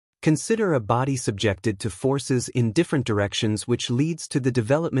Consider a body subjected to forces in different directions which leads to the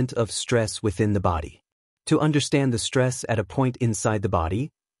development of stress within the body. To understand the stress at a point inside the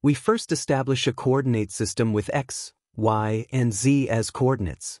body, we first establish a coordinate system with x, y, and z as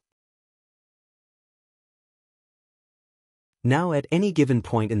coordinates. Now at any given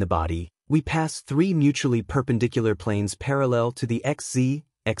point in the body, we pass three mutually perpendicular planes parallel to the xz,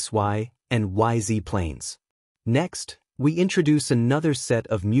 xy, and yz planes. Next, we introduce another set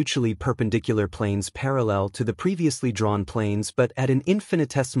of mutually perpendicular planes parallel to the previously drawn planes but at an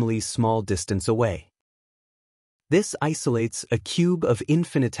infinitesimally small distance away. This isolates a cube of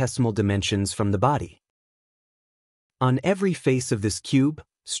infinitesimal dimensions from the body. On every face of this cube,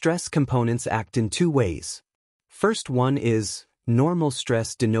 stress components act in two ways. First one is normal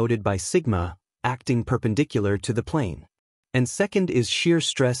stress denoted by sigma, acting perpendicular to the plane. And second is shear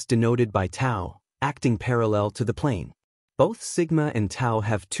stress denoted by tau, acting parallel to the plane. Both sigma and tau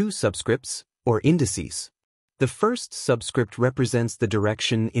have two subscripts, or indices. The first subscript represents the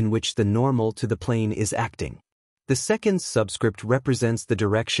direction in which the normal to the plane is acting. The second subscript represents the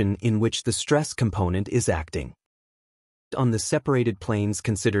direction in which the stress component is acting. On the separated planes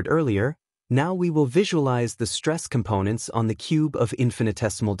considered earlier, now we will visualize the stress components on the cube of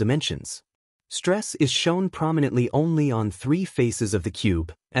infinitesimal dimensions. Stress is shown prominently only on three faces of the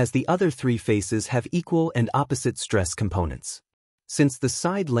cube, as the other three faces have equal and opposite stress components. Since the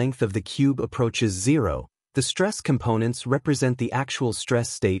side length of the cube approaches zero, the stress components represent the actual stress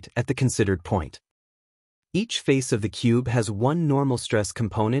state at the considered point. Each face of the cube has one normal stress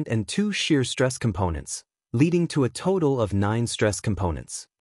component and two shear stress components, leading to a total of 9 stress components.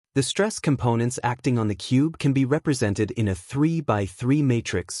 The stress components acting on the cube can be represented in a 3x3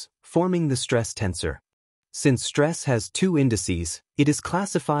 matrix, forming the stress tensor. Since stress has two indices, it is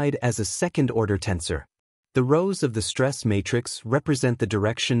classified as a second-order tensor. The rows of the stress matrix represent the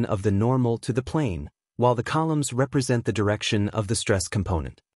direction of the normal to the plane, while the columns represent the direction of the stress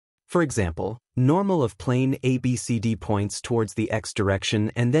component. For example, normal of plane ABCD points towards the x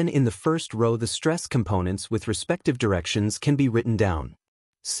direction, and then in the first row the stress components with respective directions can be written down.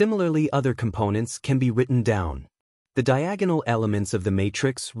 Similarly, other components can be written down. The diagonal elements of the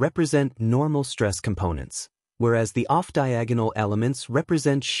matrix represent normal stress components, whereas the off-diagonal elements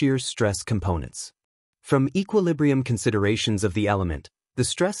represent shear stress components. From equilibrium considerations of the element, the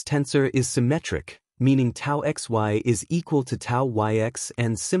stress tensor is symmetric, meaning tau xy is equal to tau yx,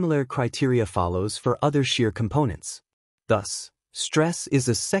 and similar criteria follows for other shear components. Thus, stress is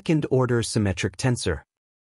a second-order symmetric tensor.